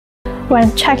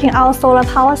When checking out solar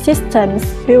power systems,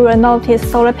 you will notice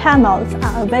solar panels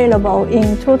are available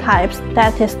in two types,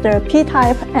 that is the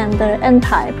P-type and the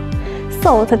N-type.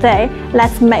 So today,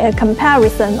 let's make a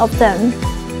comparison of them.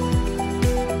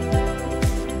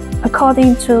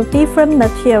 According to different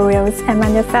materials and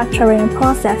manufacturing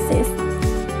processes,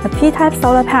 the P-type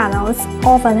solar panels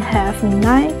often have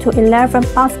 9 to 11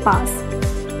 busbars,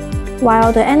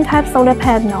 while the N-type solar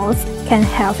panels can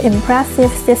have impressive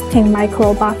 16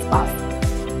 micro-busbars.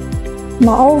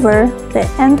 Moreover, the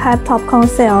N-type TOPCon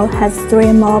cell has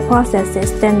 3 more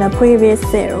processes than the previous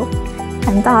cell,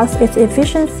 and thus its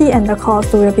efficiency and the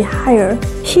cost will be higher.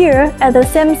 Here, at the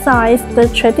same size, the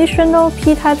traditional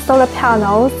P-type solar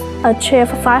panels achieve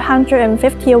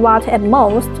 550 watts at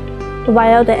most,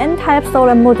 while the N-type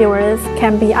solar modules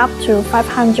can be up to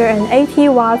 580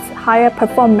 watts higher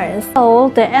performance. So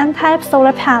the N-type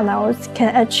solar panels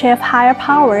can achieve higher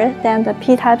power than the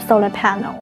P-type solar panel.